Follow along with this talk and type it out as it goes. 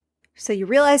So you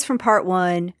realize from part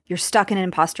one, you're stuck in an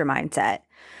imposter mindset.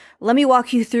 Let me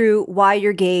walk you through why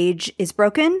your gauge is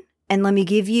broken, and let me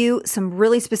give you some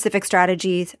really specific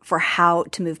strategies for how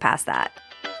to move past that.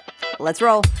 Let's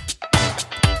roll.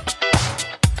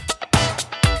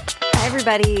 Hi,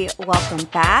 everybody. Welcome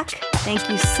back. Thank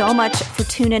you so much for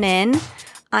tuning in.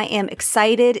 I am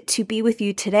excited to be with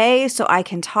you today so I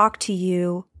can talk to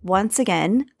you once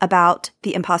again about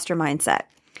the imposter mindset.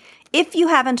 If you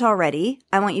haven't already,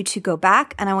 I want you to go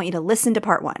back and I want you to listen to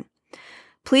part one.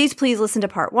 Please listen to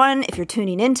part one. If you're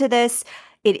tuning into this,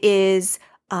 it is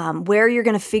where you're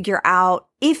going to figure out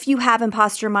if you have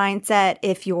imposter mindset,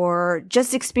 if you're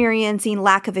just experiencing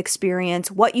lack of experience,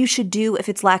 what you should do if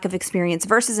it's lack of experience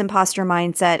versus imposter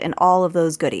mindset, and all of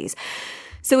those goodies.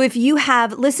 So if you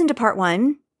have listened to part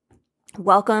one,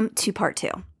 welcome to part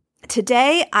two.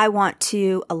 Today, I want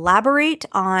to elaborate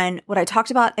on what I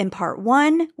talked about in part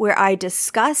one, where I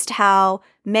discussed how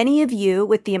many of you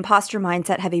with the imposter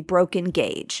mindset have a broken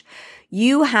gauge.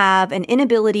 You have an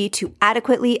inability to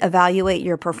adequately evaluate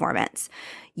your performance.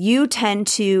 You tend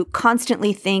to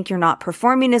constantly think you're not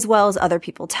performing as well as other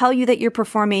people tell you that you're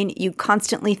performing. You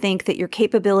constantly think that your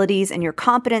capabilities and your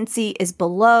competency is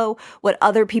below what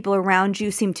other people around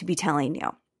you seem to be telling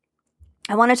you.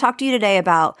 I want to talk to you today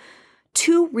about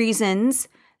two reasons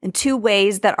and two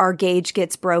ways that our gauge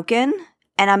gets broken,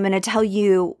 and I'm going to tell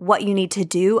you what you need to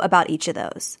do about each of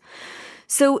those.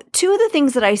 So two of the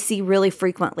things that I see really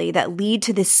frequently that lead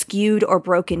to this skewed or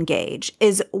broken gauge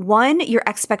is, one, your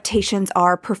expectations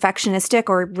are perfectionistic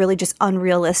or really just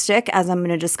unrealistic, as I'm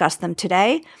going to discuss them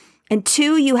today. And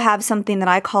two, you have something that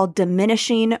I call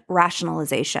diminishing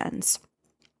rationalizations.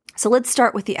 So let's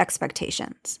start with the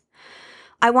expectations.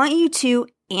 I want you to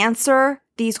answer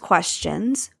these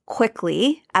questions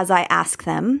quickly as I ask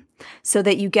them so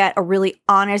that you get a really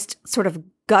honest, sort of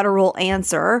guttural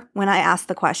answer when I ask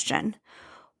the question.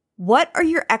 What are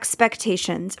your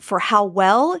expectations for how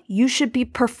well you should be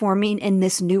performing in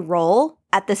this new role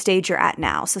at the stage you're at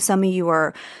now? So some of you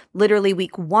are literally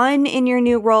week one in your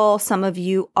new role. Some of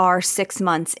you are 6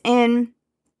 months in.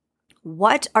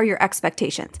 What are your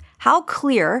expectations? How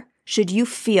clear should you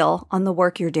feel on the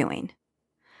work you're doing?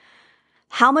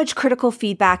 How much critical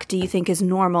feedback do you think is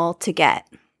normal to get?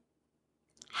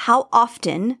 How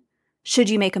often should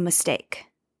you make a mistake?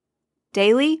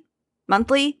 Daily?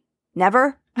 Monthly?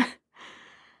 Never?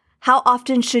 How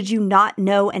often should you not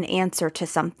know an answer to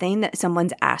something that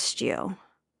someone's asked you?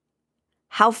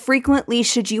 How frequently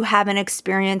should you have an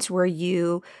experience where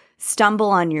you stumble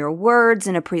on your words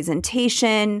in a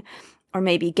presentation or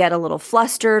maybe get a little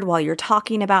flustered while you're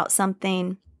talking about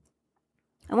something?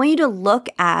 I want you to look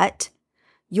at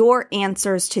your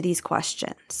answers to these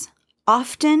questions.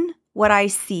 Often what I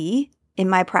see in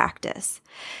my practice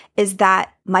is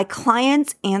that my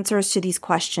clients' answers to these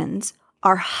questions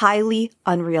are highly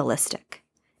unrealistic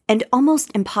and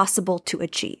almost impossible to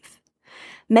achieve.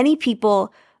 Many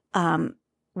people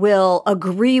will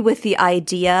agree with the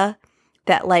idea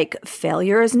that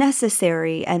failure is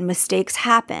necessary and mistakes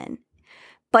happen,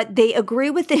 but they agree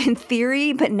with it in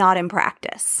theory, but not in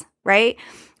practice, right?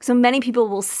 So many people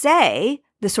will say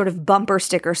the sort of bumper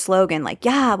sticker slogan,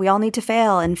 yeah, we all need to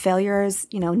fail and failure is,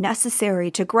 necessary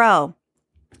to grow.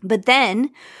 But then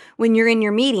when you're in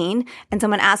your meeting and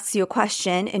someone asks you a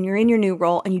question and you're in your new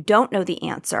role and you don't know the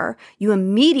answer, you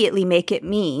immediately make it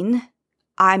mean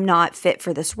I'm not fit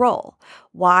for this role.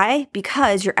 Why?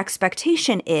 Because your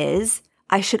expectation is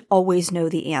I should always know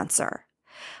the answer.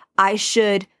 I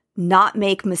should not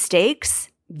make mistakes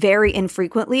very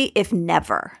infrequently, if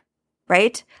never.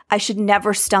 Right? I should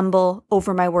never stumble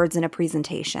over my words in a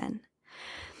presentation.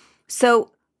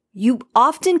 So you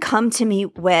often come to me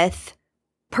with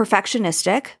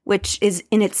perfectionistic, which is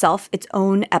in itself its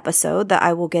own episode that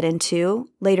I will get into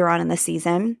later on in the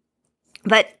season,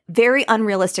 but very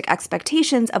unrealistic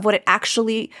expectations of what it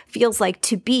actually feels like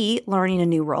to be learning a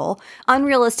new role,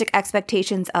 unrealistic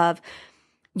expectations of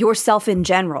yourself in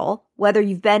general, whether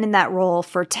you've been in that role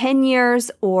for 10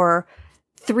 years or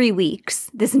 3 weeks,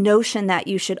 this notion that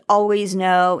you should always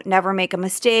know, never make a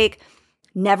mistake,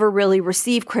 never really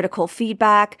receive critical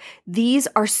feedback. These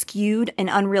are skewed and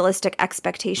unrealistic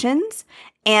expectations,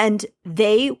 and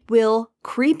they will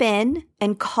creep in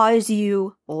and cause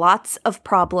you lots of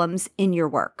problems in your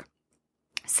work.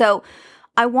 So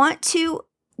I want to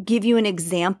give you an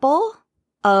example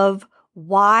of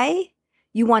why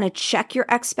you want to check your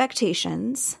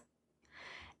expectations.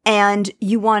 And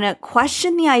you want to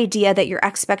question the idea that your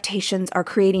expectations are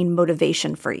creating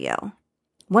motivation for you.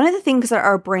 One of the things that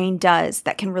our brain does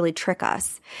that can really trick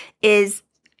us is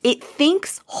it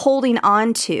thinks holding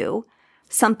on to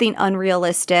something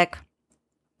unrealistic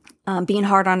being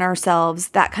hard on ourselves,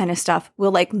 that kind of stuff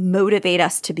will like motivate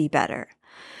us to be better.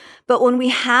 But when we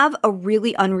have a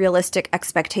really unrealistic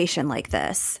expectation like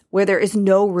this, where there is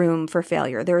no room for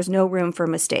failure, there is no room for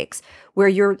mistakes, where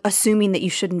you're assuming that you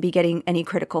shouldn't be getting any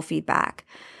critical feedback,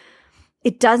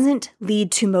 it doesn't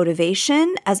lead to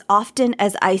motivation as often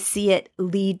as I see it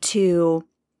lead to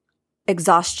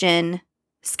exhaustion,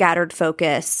 scattered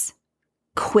focus,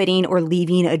 quitting or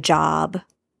leaving a job,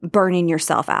 burning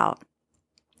yourself out.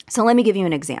 So let me give you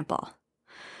an example.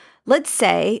 Let's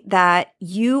say that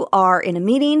you are in a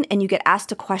meeting and you get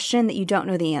asked a question that you don't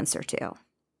know the answer to.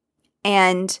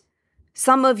 And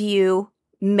some of you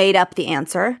made up the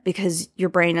answer because your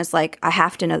brain is like, I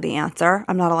have to know the answer.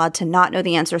 I'm not allowed to not know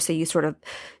the answer. So you sort of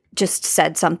just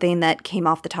said something that came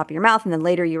off the top of your mouth. And then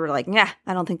later you were like, yeah,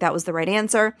 I don't think that was the right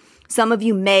answer. Some of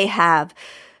you may have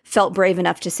felt brave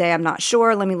enough to say, I'm not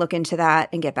sure. Let me look into that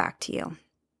and get back to you.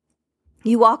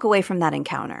 You walk away from that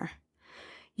encounter.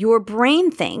 Your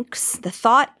brain thinks the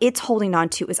thought it's holding on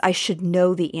to is, I should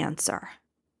know the answer.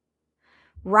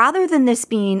 Rather than this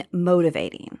being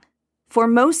motivating, for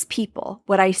most people,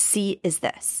 what I see is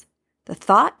this: the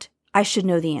thought, I should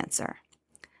know the answer.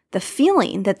 The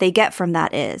feeling that they get from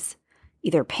that is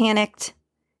either panicked,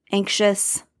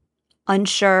 anxious,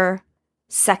 unsure,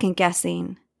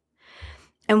 second-guessing.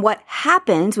 And what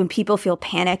happens when people feel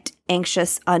panicked,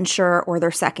 anxious, unsure, or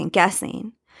they're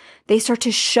second-guessing, they start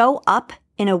to show up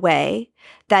in a way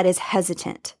that is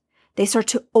hesitant. They start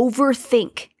to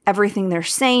overthink everything they're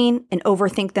saying and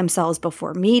overthink themselves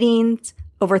before meetings,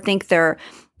 overthink their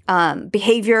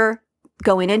behavior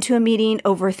going into a meeting,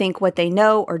 overthink what they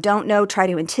know or don't know, try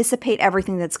to anticipate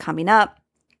everything that's coming up.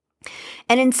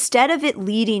 And instead of it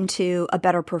leading to a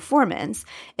better performance,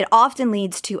 it often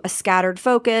leads to a scattered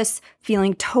focus,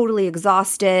 feeling totally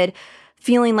exhausted,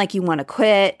 feeling like you want to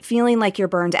quit, feeling like you're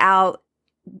burned out,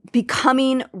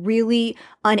 becoming really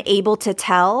unable to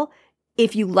tell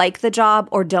if you like the job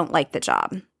or don't like the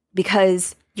job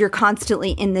because you're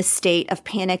constantly in this state of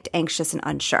panicked, anxious, and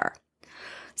unsure.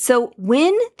 So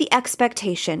when the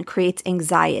expectation creates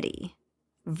anxiety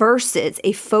versus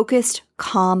a focused,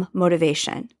 calm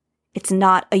motivation, it's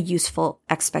not a useful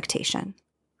expectation.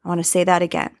 I want to say that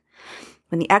again.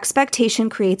 When the expectation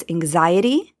creates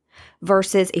anxiety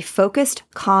versus a focused,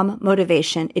 calm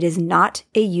motivation, it is not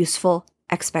a useful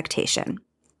expectation.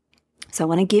 So I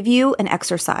want to give you an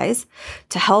exercise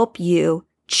to help you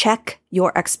check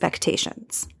your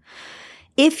expectations.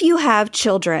 If you have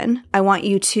children, I want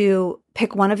you to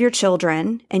pick one of your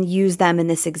children and use them in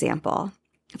this example.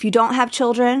 If you don't have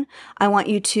children, I want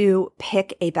you to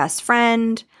pick a best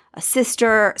friend, a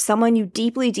sister, someone you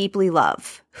deeply, deeply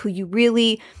love, who you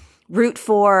really root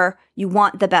for, you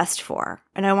want the best for.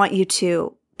 And I want you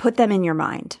to put them in your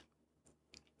mind.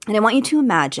 And I want you to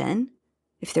imagine,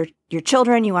 if they're your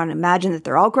children, you want to imagine that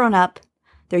they're all grown up,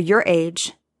 they're your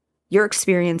age, your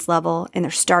experience level, and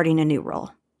they're starting a new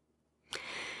role.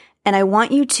 And I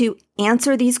want you to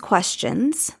answer these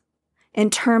questions in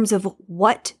terms of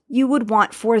what you would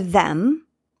want for them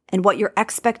and what your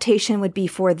expectation would be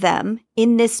for them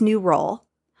in this new role.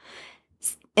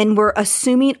 And we're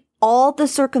assuming all the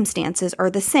circumstances are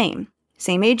the same.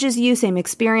 Same age as you, same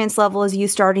experience level as you,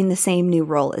 starting the same new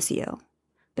role as you.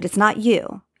 But it's not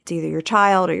you. It's either your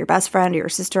child or your best friend or your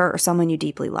sister or someone you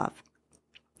deeply love.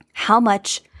 How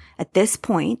much at this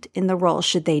point in the role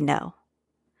should they know?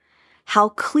 How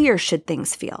clear should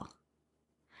things feel?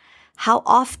 How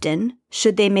often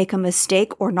should they make a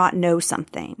mistake or not know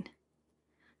something?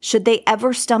 Should they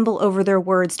ever stumble over their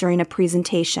words during a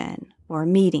presentation or a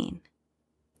meeting?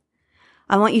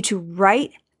 I want you to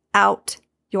write out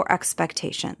your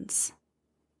expectations.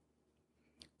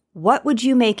 What would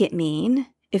you make it mean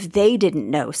if they didn't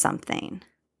know something?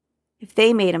 If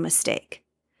they made a mistake?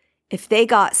 If they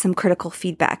got some critical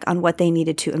feedback on what they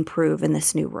needed to improve in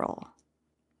this new role?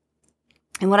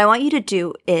 And what I want you to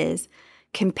do is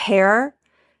compare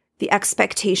the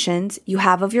expectations you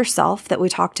have of yourself that we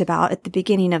talked about at the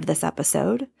beginning of this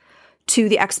episode to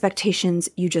the expectations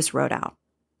you just wrote out.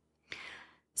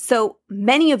 So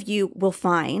many of you will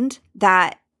find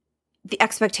that the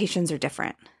expectations are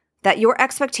different, that your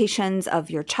expectations of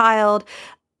your child,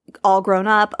 all grown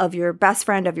up, of your best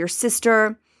friend, of your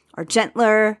sister, are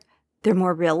gentler, they're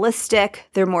more realistic,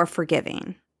 they're more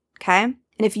forgiving, okay?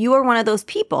 And if you are one of those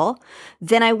people,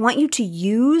 then I want you to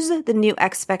use the new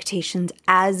expectations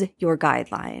as your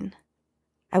guideline.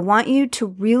 I want you to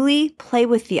really play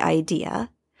with the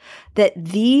idea that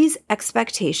these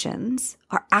expectations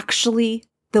are actually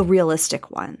the realistic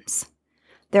ones.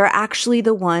 They're actually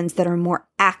the ones that are more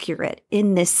accurate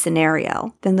in this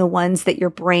scenario than the ones that your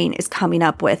brain is coming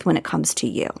up with when it comes to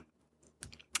you.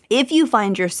 If you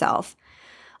find yourself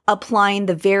applying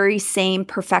the very same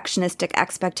perfectionistic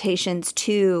expectations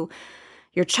to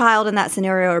your child in that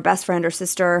scenario, or best friend or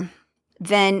sister,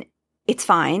 then it's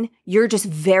fine. You're just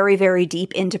very, very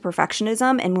deep into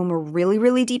perfectionism. And when we're really,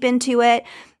 really deep into it,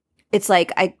 it's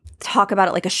like I talk about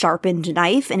it like a sharpened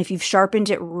knife. And if you've sharpened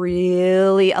it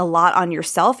really a lot on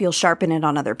yourself, you'll sharpen it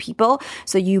on other people.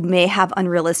 So you may have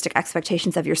unrealistic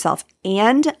expectations of yourself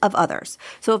and of others.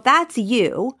 So if that's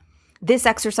you, this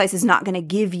exercise is not going to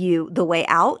give you the way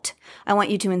out. I want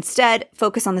you to instead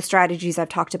focus on the strategies I've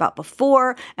talked about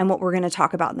before and what we're going to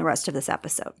talk about in the rest of this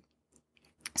episode.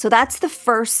 So that's the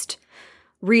first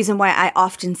reason why I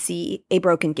often see a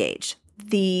broken gauge.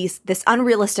 This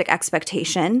unrealistic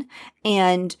expectation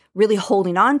and really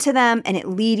holding on to them and it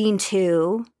leading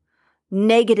to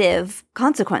negative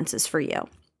consequences for you.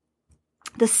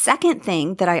 The second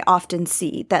thing that I often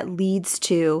see that leads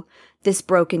to this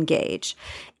broken gauge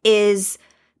is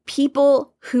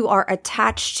people who are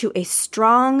attached to a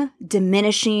strong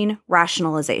diminishing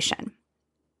rationalization.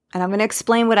 And I'm going to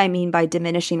explain what I mean by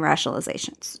diminishing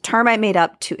rationalizations, a term I made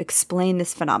up to explain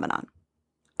this phenomenon.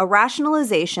 A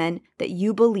rationalization that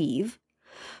you believe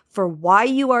for why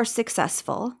you are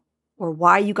successful or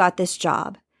why you got this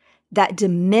job that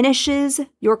diminishes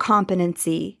your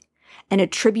competency and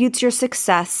attributes your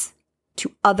success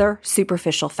to other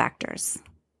superficial factors.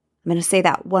 I'm going to say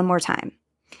that one more time.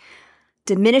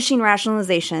 Diminishing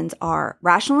rationalizations are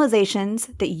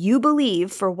rationalizations that you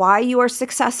believe for why you are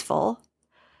successful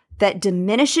that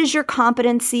diminishes your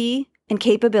competency and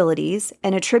capabilities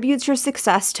and attributes your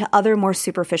success to other more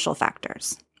superficial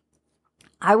factors.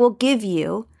 I will give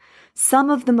you some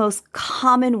of the most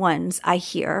common ones I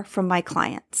hear from my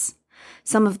clients,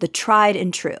 some of the tried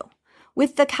and true,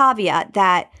 with the caveat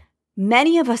that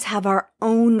many of us have our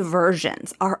own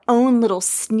versions, our own little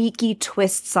sneaky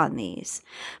twists on these.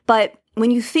 But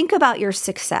when you think about your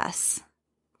success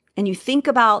and you think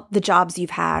about the jobs you've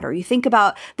had, or you think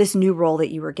about this new role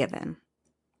that you were given,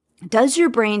 does your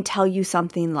brain tell you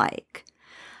something like,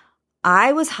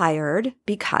 I was hired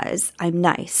because I'm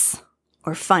nice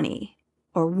or funny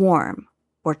or warm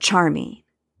or charming,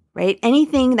 right?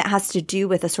 Anything that has to do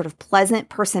with a sort of pleasant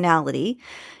personality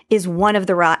is one of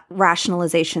the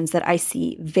rationalizations that I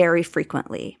see very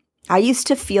frequently. I used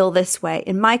to feel this way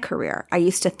in my career. I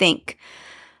used to think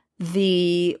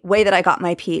the way that I got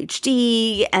my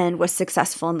PhD and was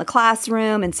successful in the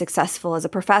classroom and successful as a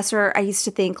professor, I used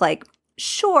to think like,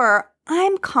 sure,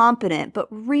 I'm competent, but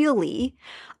really,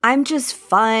 I'm just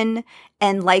fun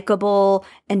and likable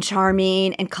and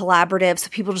charming and collaborative. So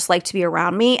people just like to be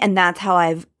around me. And that's how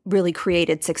I've really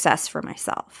created success for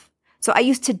myself. So I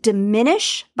used to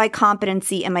diminish my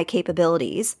competency and my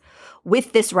capabilities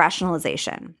with this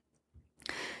rationalization.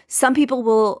 Some people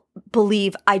will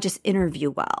believe I just interview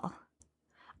well.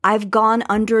 I've gone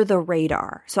under the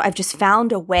radar. So I've just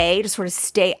found a way to sort of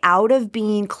stay out of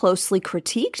being closely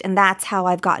critiqued. And that's how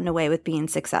I've gotten away with being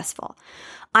successful.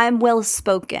 I'm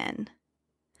well-spoken.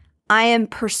 I am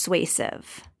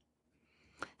persuasive.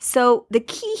 So the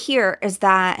key here is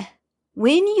that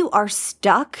when you are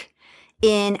stuck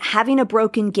in having a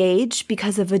broken gauge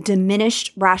because of a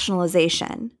diminished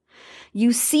rationalization,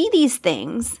 you see these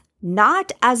things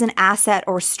not as an asset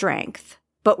or strength,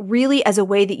 but really as a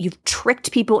way that you've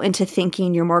tricked people into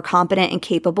thinking you're more competent and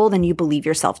capable than you believe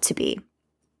yourself to be.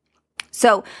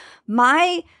 So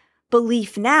my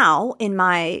belief now in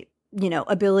my,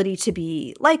 ability to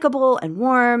be likable and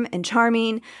warm and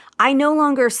charming, I no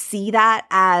longer see that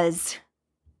as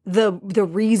the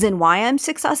reason why I'm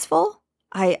successful.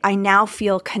 I now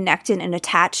feel connected and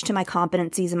attached to my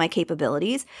competencies and my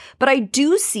capabilities, but I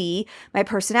do see my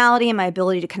personality and my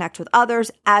ability to connect with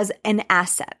others as an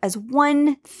asset, as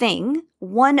one thing,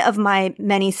 one of my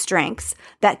many strengths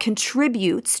that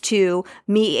contributes to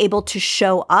me able to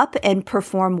show up and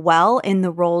perform well in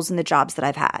the roles and the jobs that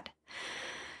I've had.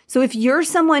 So if you're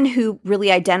someone who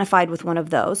really identified with one of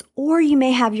those, or you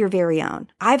may have your very own,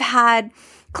 I've had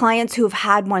clients who have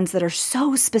had ones that are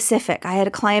so specific. I had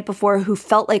a client before who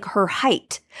felt like her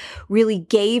height really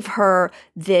gave her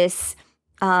this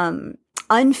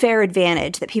unfair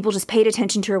advantage, that people just paid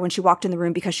attention to her when she walked in the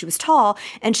room because she was tall.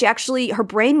 And her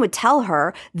brain would tell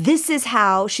her this is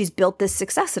how she's built this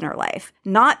success in her life,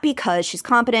 not because she's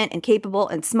competent and capable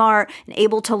and smart and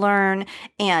able to learn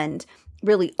and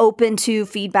really open to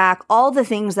feedback, all the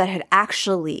things that had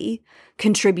actually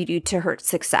contributed to her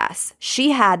success. She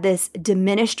had this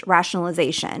diminished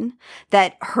rationalization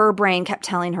that her brain kept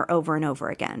telling her over and over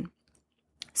again.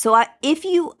 So if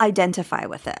you identify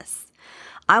with this,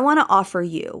 I want to offer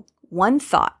you one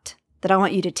thought that I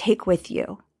want you to take with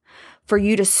you for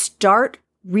you to start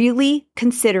really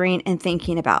considering and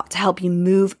thinking about to help you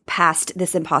move past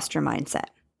this imposter mindset.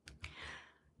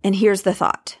 And here's the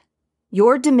thought.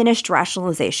 Your diminished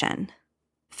rationalization,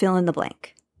 fill in the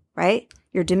blank, right?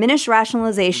 Your diminished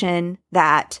rationalization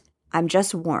that I'm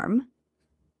just warm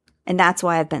and that's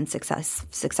why I've been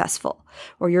successful.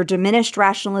 Or your diminished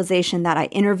rationalization that I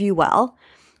interview well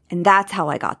and that's how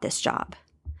I got this job.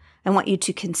 I want you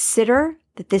to consider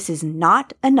that this is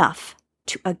not enough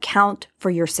to account for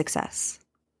your success.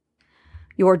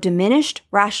 Your diminished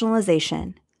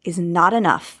rationalization is not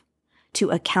enough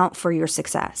to account for your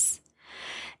success.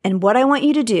 And what I want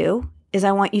you to do is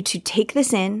I want you to take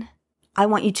this in. I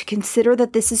want you to consider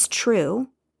that this is true.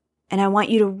 And I want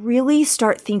you to really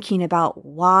start thinking about,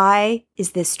 why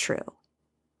is this true?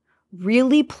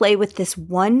 Really play with this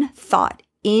one thought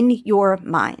in your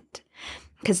mind,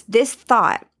 because this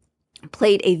thought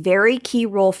played a very key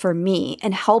role for me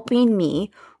in helping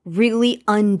me really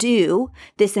undo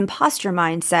this imposter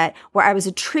mindset where I was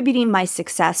attributing my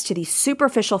success to these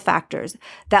superficial factors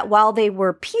that, while they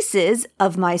were pieces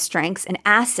of my strengths and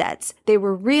assets, they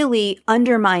were really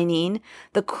undermining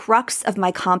the crux of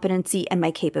my competency and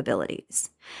my capabilities.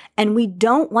 And we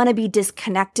don't want to be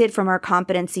disconnected from our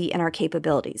competency and our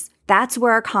capabilities. That's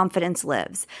where our confidence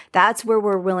lives. That's where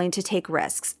we're willing to take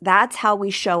risks. That's how we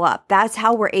show up. That's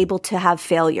how we're able to have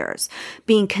failures,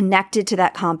 being connected to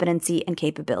that competency and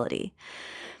capability.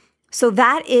 So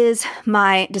that is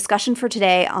my discussion for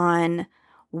today on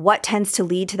what tends to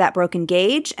lead to that broken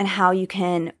gauge and how you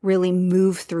can really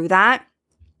move through that.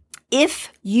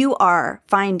 If you are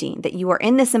finding that you are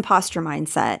in this imposter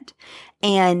mindset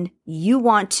and you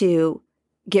want to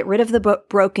get rid of the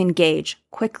broken gauge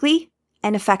quickly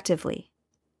and effectively,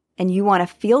 and you want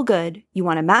to feel good, you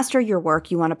want to master your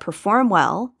work, you want to perform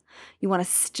well, you want to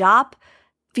stop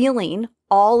feeling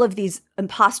all of these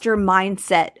imposter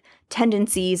mindset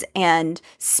tendencies and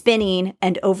spinning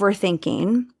and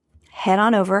overthinking, head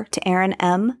on over to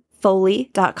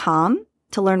erinmfoley.com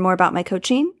to learn more about my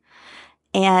coaching.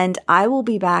 And I will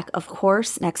be back, of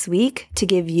course, next week to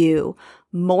give you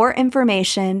more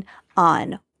information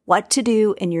on what to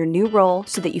do in your new role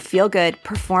so that you feel good,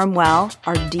 perform well,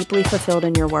 are deeply fulfilled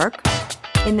in your work.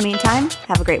 In the meantime,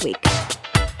 have a great week.